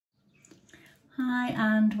Hi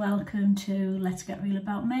and welcome to Let's Get Real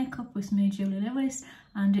About Makeup with me, Julie Lewis,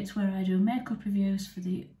 and it's where I do makeup reviews for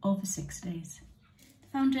the over 60s. The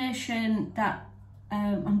foundation that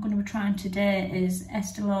I'm going to be trying today is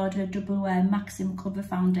Estee Lauder Double Wear Maximum Cover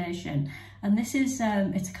Foundation, and this is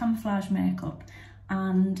it's a camouflage makeup,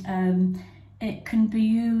 and it can be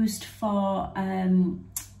used for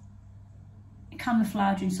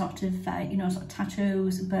camouflaging sort of sort of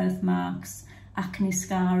tattoos, birthmarks, acne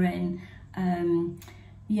scarring.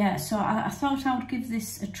 Yeah, so I thought I would give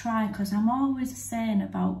this a try because I'm always saying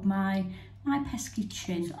about my pesky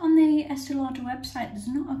chin. On the Estee Lauder website there's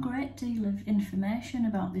not a great deal of information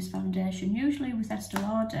about this foundation. Usually with Estee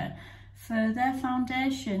Lauder, for their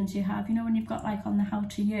foundations you have, when you've got like on the how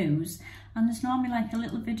to use, and there's normally like a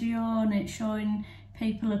little video on it showing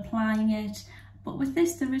people applying it. But with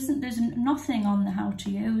this there's nothing on the how to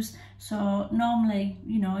use. So normally,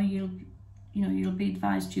 you'll be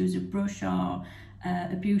advised to use a brush or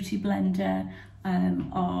a beauty blender,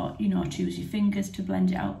 or to use your fingers to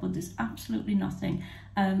blend it out, but there's absolutely nothing.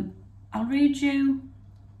 I'll read you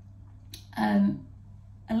a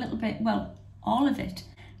little bit, well, all of it.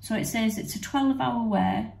 So it says it's a 12-hour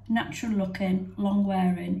wear, natural looking, long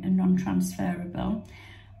wearing and non-transferable.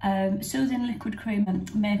 Soothing liquid cream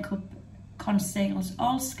makeup conceals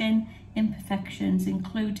all skin imperfections,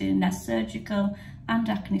 including their surgical and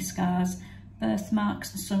acne scars,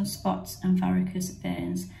 birthmarks, sunspots and varicose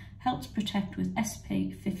veins. Helps protect with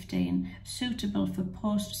SP15, suitable for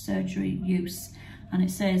post-surgery use. And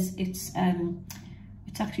it says it's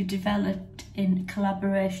actually developed in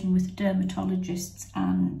collaboration with dermatologists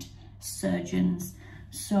and surgeons.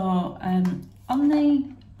 So on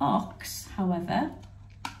the box, however,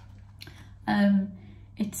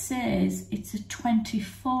 it says it's a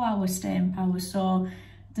 24-hour staying power, so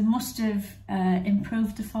they must have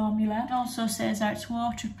improved the formula. It also says that it's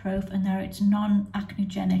waterproof and that it's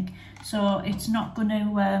non-acnogenic, so it's not going to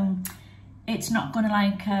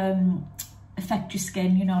like affect your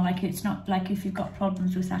skin. Like it's not like if you've got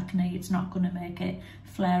problems with acne, it's not going to make it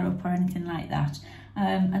flare up or anything like that.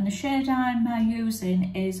 And the shade I'm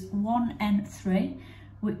using is 1N3,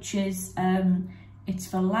 which is it's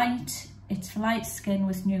for light skin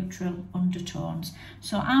with neutral undertones.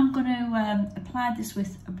 So I'm going to apply this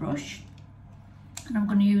with a brush, and I'm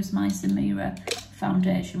going to use my Samira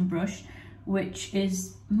foundation brush, which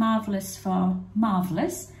is marvellous for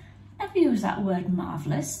marvellous. Never use that word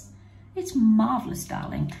marvellous. It's marvellous,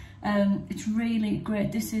 darling. It's really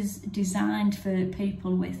great. This is designed for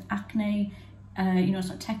people with acne,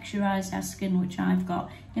 sort of texturised hair skin, which I've got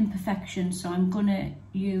imperfections, so I'm going to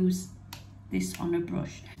use this on a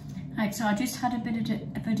brush. Right, so I just had a bit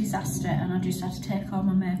of a disaster, and I just had to take all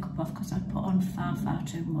my makeup off because I put on far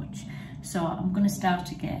too much. So I'm going to start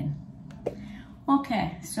again.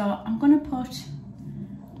 Okay, so I'm going to put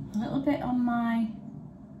a little bit on my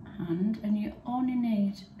hand, and you only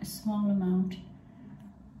need a small amount.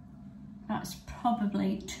 That's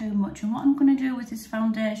probably too much. And what I'm going to do with this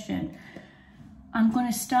foundation, I'm going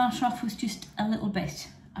to start off with just a little bit.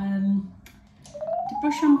 The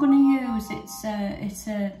brush I'm going to use, it's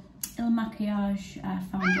a Il Makiage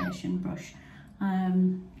foundation brush.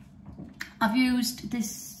 I've used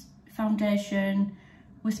this foundation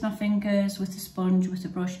with my fingers, with a sponge, with a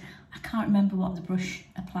brush. I can't remember what the brush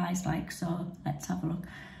applies like, so let's have a look.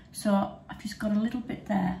 So I've just got a little bit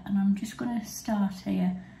there, and I'm just going to start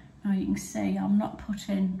here. Now you can see I'm not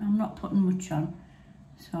putting much on.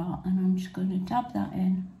 So, and I'm just going to dab that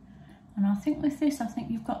in. And I think with this, I think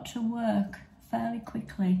you've got to work fairly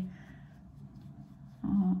quickly.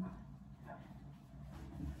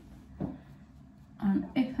 And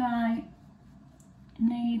if I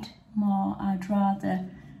need more, I'd rather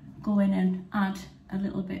go in and add a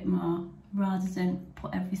little bit more rather than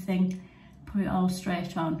put it all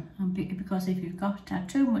straight on. And because if you've got to have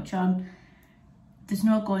too much on, there's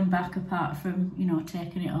no going back apart from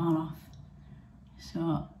taking it all off.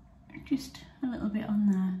 So just a little bit on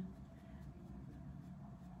there.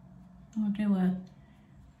 I'll do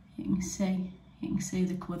you can see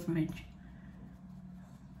the coverage.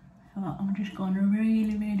 So I'm just going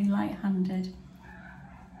really light-handed.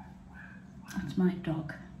 That's my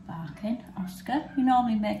dog barking, Oscar. He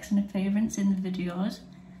normally makes an appearance in the videos.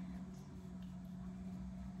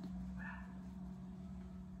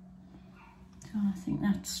 So I think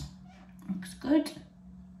that looks good.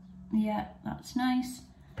 Yeah, that's nice.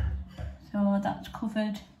 So that's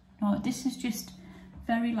covered. No, this is just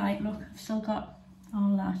very light. Look, I've still got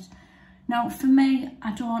all that. Now for me,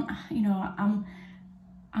 I don't,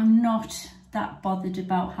 I'm not that bothered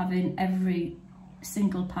about having every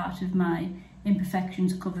single part of my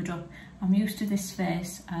imperfections covered up. I'm used to this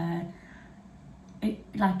face.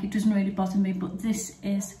 it doesn't really bother me, but this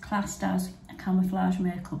is classed as a camouflage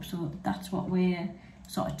makeup, so that's what we're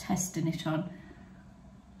sort of testing it on.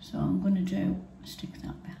 So I'm going to stick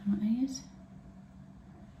that behind my ears.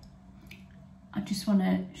 I just want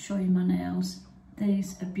to show you my nails.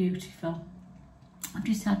 These are beautiful. I've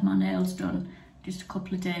just had my nails done just a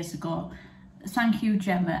couple of days ago. Thank you,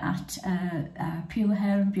 Gemma at Pure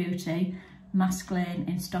Hair and Beauty, Mask Lane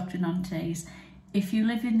in Stockton-on-Tees. If you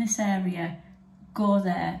live in this area, go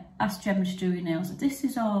there, ask Gemma to do your nails. This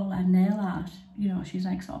is all nail art, you know, she's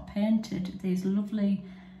like sort of painted these lovely,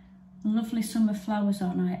 lovely summer flowers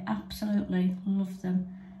on. I absolutely love them.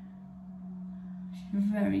 She's a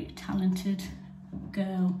very talented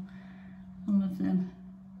girl. I love them.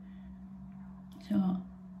 So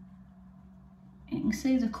you can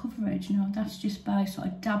see the coverage, you know, that's just by sort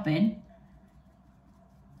of dabbing.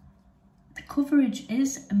 The coverage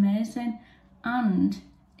is amazing, and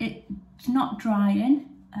it's not drying,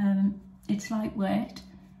 it's lightweight.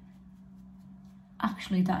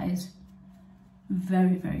 Actually, that is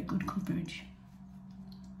very, very good coverage.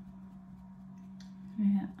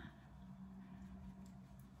 Yeah.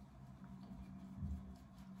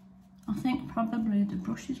 I think probably the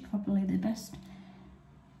brush is probably the best.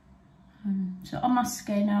 So on my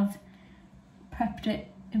skin, I've prepped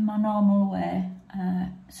it in my normal way.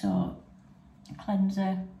 So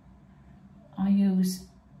cleanser. I'm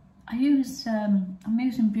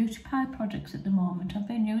using Beauty Pie products at the moment. I've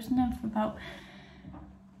been using them for about,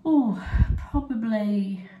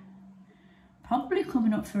 probably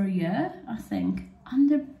coming up for a year, I think.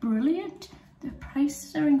 And they're brilliant. The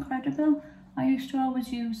prices are incredible. I used to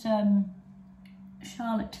always use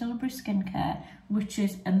Charlotte Tilbury skincare, which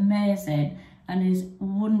is amazing and is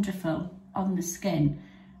wonderful on the skin,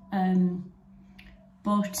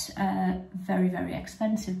 but very, very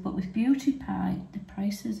expensive. But with Beauty Pie, the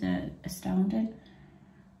prices are astounding.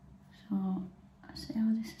 So I see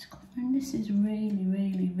how this is covering. This is really,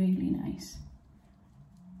 really, really nice.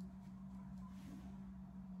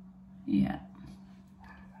 Yeah.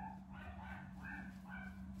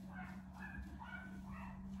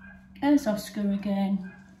 There's Oscar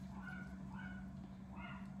again.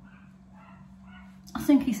 I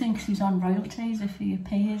think he thinks he's on royalties if he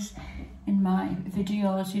appears in my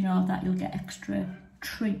videos, you know, that you'll get extra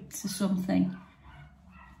treats or something.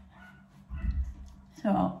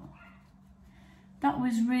 So that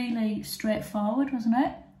was really straightforward, wasn't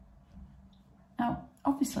it? Now,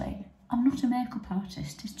 obviously, I'm not a makeup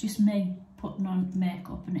artist. It's just me putting on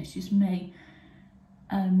makeup, and it's just me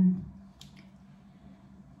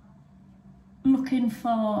looking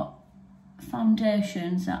for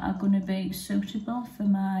foundations that are going to be suitable for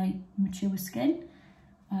my mature skin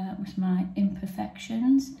with my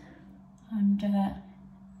imperfections. And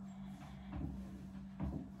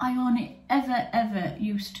I only ever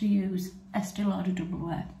used to use Estee Lauder Double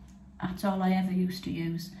Wear. That's all I ever used to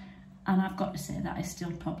use, and I've got to say that is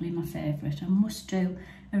still probably my favourite. I must do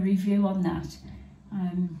a review on that.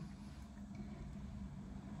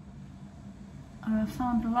 I've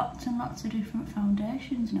found lots and lots of different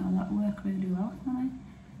foundations now that work really well for me.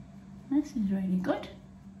 This is really good.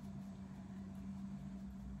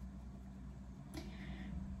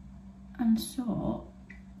 And so,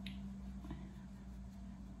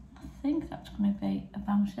 I think that's going to be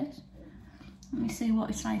about it. Let me see what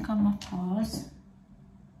it's like on my paws.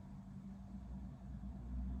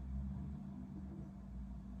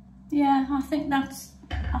 Yeah, I think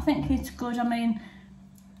it's good. I mean,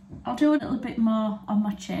 I'll do a little bit more on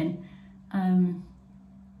my chin,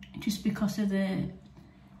 just because of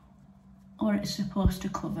what it's supposed to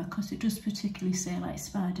cover, because it does particularly say like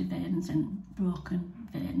spider veins and broken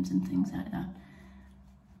veins and things like that.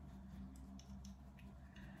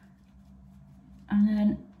 And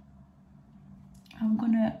then I'm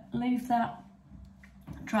going to leave that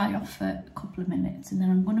dry off for a couple of minutes, and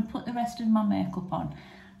then I'm going to put the rest of my makeup on,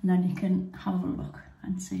 and then you can have a look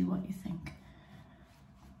and see what you think.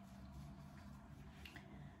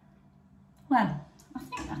 Well, I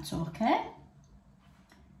think that's okay.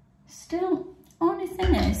 Still, only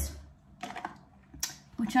thing is,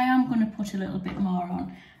 which I am going to put a little bit more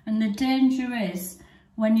on, and the danger is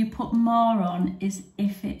when you put more on is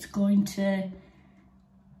if it's going to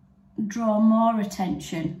draw more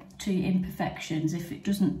attention to your imperfections, if it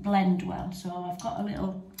doesn't blend well. So I've got a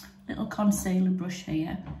little concealer brush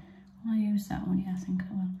here. Will I use that one? Yeah, I think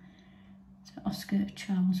I will. It's an Oscar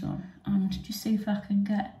Charles one, and just see if I can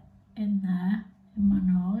get in there in my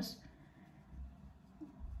nose.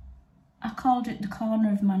 I called it the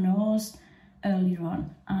corner of my nose earlier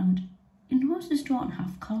on, and your noses don't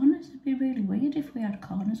have corners. It'd be really weird if we had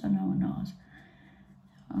corners on our nose.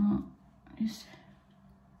 So just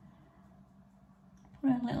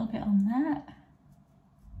a little bit on there.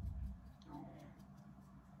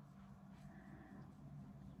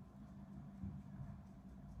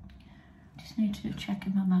 Just need to check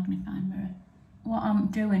in my magnifying mirror. What I'm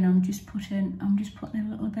doing, I'm just putting a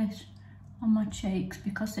little bit on my cheeks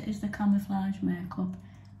because it is the Camouflage makeup,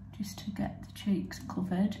 just to get the cheeks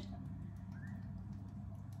covered.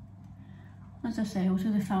 As I say, with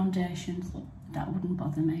other foundations, that wouldn't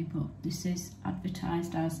bother me, but this is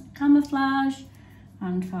advertised as Camouflage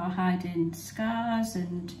and for hiding scars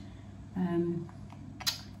and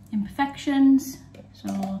imperfections.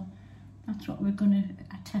 So that's what we're going to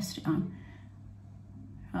test it on.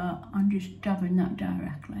 I'm just dabbing that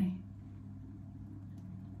directly.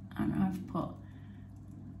 And I've put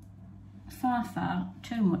far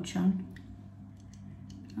too much on.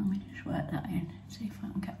 Let me just work that in, see if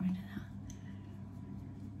I can get rid of that.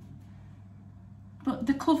 But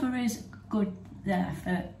the cover is good there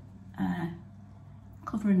for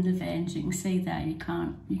covering the veins. You can see there, you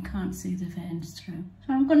can't see the veins through.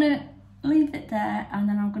 So I'm going to leave it there, and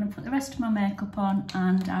then I'm going to put the rest of my makeup on,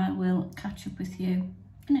 and I will catch up with you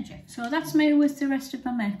in a jiff. So that's me with the rest of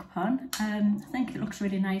my makeup on. I think it looks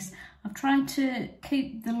really nice. I've tried to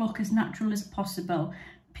keep the look as natural as possible,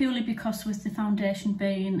 purely because with the foundation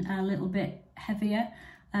being a little bit heavier,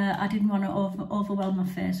 I didn't want to overwhelm my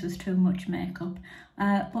face with too much makeup.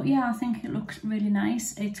 But yeah, I think it looks really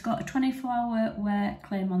nice. It's got a 24-hour wear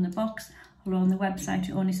claim on the box, although on the website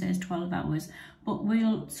it only says 12 hours. But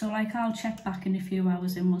I'll check back in a few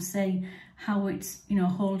hours and we'll see how it's, you know,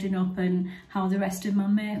 holding up and how the rest of my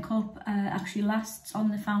makeup actually lasts on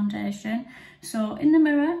the foundation. So in the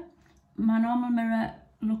mirror, my normal mirror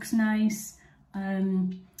looks nice.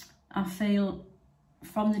 I feel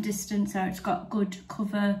from the distance it's got good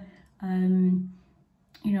cover. You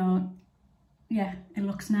know, yeah, it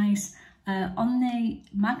looks nice. On the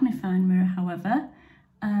magnifying mirror, however,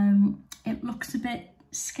 it looks a bit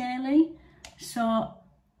scaly. So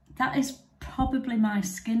that is probably my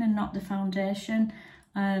skin and not the foundation.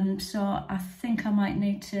 So I think I might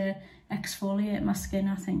need to exfoliate my skin,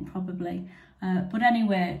 I think probably. But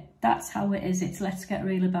anyway, that's how it is. It's Let's Get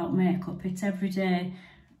Real about makeup. It's every day,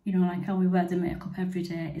 you know, like how we wear the makeup every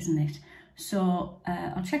day, isn't it? So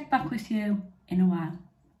I'll check back with you in a while.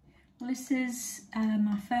 Well, this is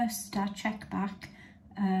my first check back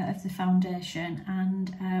of the foundation,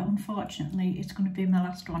 and unfortunately it's going to be my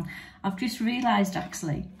last one. I've just realised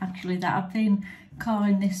actually that I've been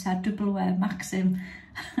calling this double wear maxim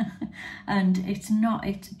and it's not,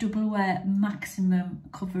 it's double wear maximum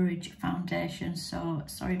coverage foundation, so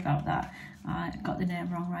sorry about that. I got the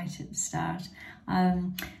name wrong right at the start.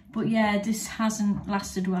 But yeah, this hasn't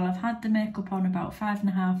lasted well. I've had the makeup on about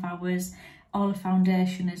 5.5 hours. All the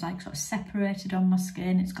foundation is like sort of separated on my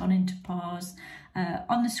skin. It's gone into pores.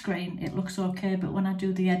 On the screen it looks okay, but when I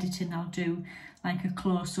do the editing I'll do like a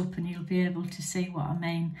close-up and you'll be able to see what I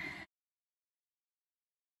mean.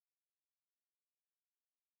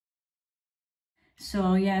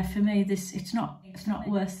 So yeah, for me it's not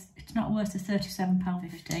worth the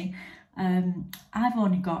 £37.50. I've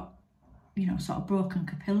only got, you know, sort of broken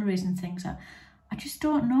capillaries and things. I just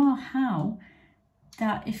don't know how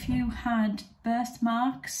that if you had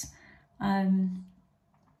birthmarks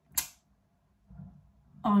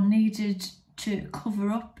or needed to cover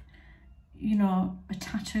up, you know, a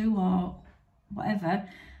tattoo or whatever,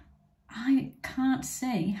 I can't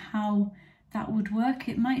see how that would work.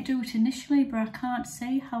 It might do it initially, but I can't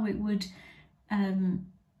see how it would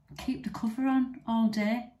keep the cover on all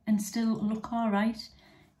day and still look all right,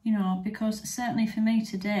 you know, because certainly for me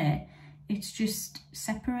today it's just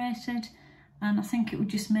separated, and I think it would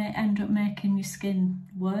just end up making your skin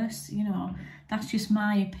worse, you know. That's just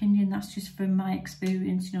my opinion, that's just from my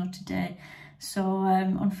experience, you know, today. So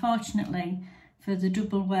unfortunately for the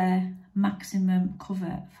double wear maximum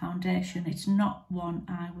cover foundation, it's not one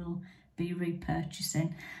I will be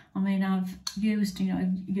repurchasing. I mean, I've used, you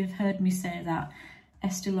know, you've heard me say that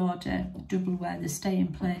Estee Lauder double wear, the stay in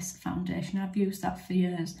place foundation. I've used that for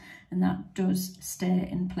years and that does stay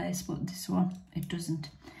in place, but this one, it doesn't.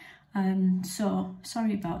 So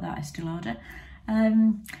sorry about that, Estee Lauder.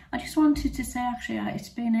 I just wanted to say, actually, it's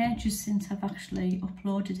been ages since I've actually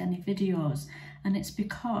uploaded any videos, and it's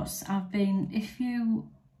because I've been, if you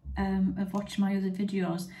have watched my other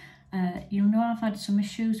videos, you'll know I've had some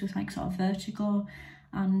issues with like sort of vertigo,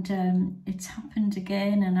 and it's happened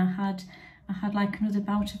again, and I had like another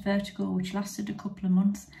bout of vertigo which lasted a couple of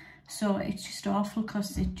months. So it's just awful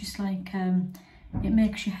because it just like it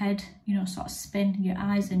makes your head, you know, sort of spin. Your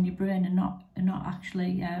eyes and your brain are not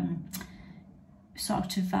actually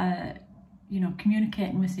sort of you know,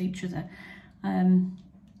 communicating with each other.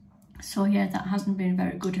 So yeah, that hasn't been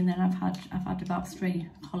very good. And then I've had about 3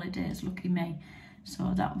 holidays, lucky me.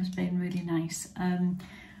 So that was been really nice.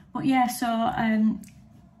 But yeah, so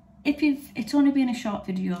it's only been a short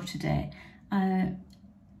video today,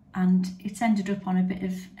 and it's ended up on a bit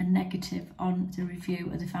of a negative on the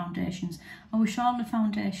review of the foundations. I wish all the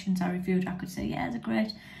foundations I reviewed, I could say, yeah, they're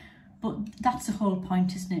great. But that's the whole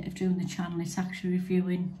point, isn't it, of doing the channel? It's actually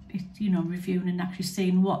reviewing, reviewing and actually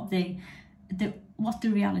seeing what the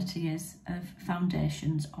reality is of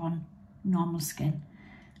foundations on normal skin,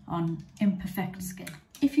 on imperfect skin.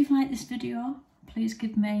 If you've liked this video, please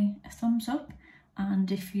give me a thumbs up.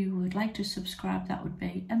 And if you would like to subscribe, that would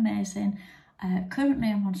be amazing. Currently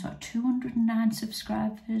I'm on sort of 209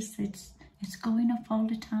 subscribers. It's going up all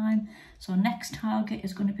the time. So next target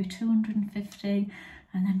is going to be 250,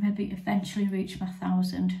 and then maybe eventually reach my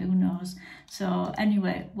 1,000, who knows. So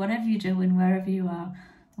anyway, whatever you're doing, wherever you are,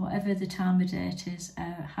 whatever the time of day it is,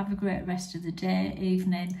 have a great rest of the day,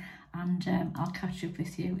 evening, and I'll catch up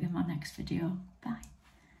with you in my next video. Bye.